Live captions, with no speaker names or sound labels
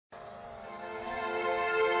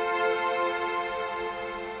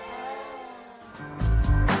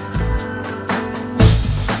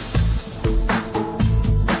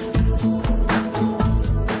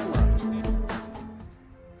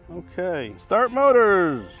Start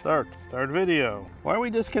motors. Start video. Why are we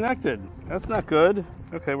disconnected? That's not good.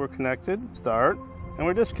 Okay, we're connected. Start. And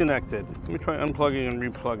we're disconnected. Let me try unplugging and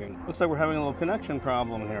replugging. Looks like we're having a little connection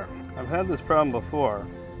problem here. I've had this problem before.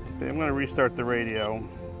 Okay, I'm going to restart the radio.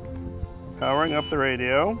 Powering up the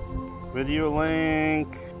radio. Video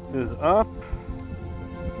link is up.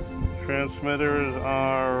 Transmitters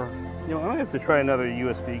are... You know, I might have to try another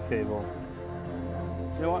USB cable.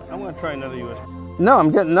 You know what? I'm going to try another USB. No,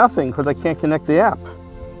 I'm getting nothing because I can't connect the app.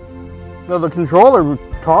 No, the controller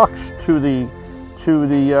talks to the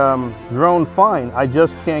drone fine. I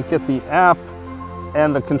just can't get the app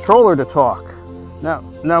and the controller to talk. Now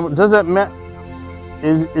does that matter?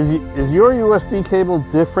 Is your USB cable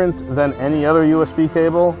different than any other USB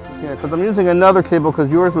cable? Yeah, because I'm using another cable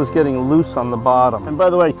because yours was getting loose on the bottom. And by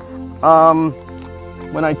the way,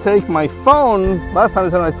 when I take my phone, last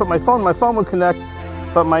time I put my phone would connect,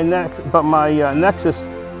 but my Nexus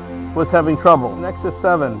was having trouble.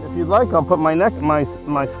 Nexus7. If you'd like, I'll put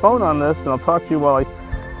my phone on this and I'll talk to you while I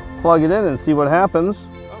plug it in and see what happens.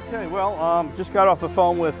 Okay, well, just got off the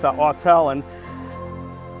phone with Autel, and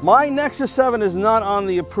my Nexus 7 is not on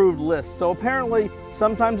the approved list. So apparently,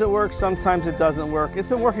 sometimes it works, sometimes it doesn't work. It's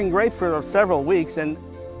been working great for several weeks, and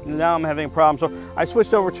now I'm having a problem. So I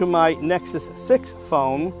switched over to my Nexus 6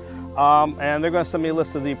 phone, and they're going to send me a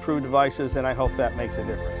list of the approved devices, and I hope that makes a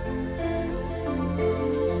difference.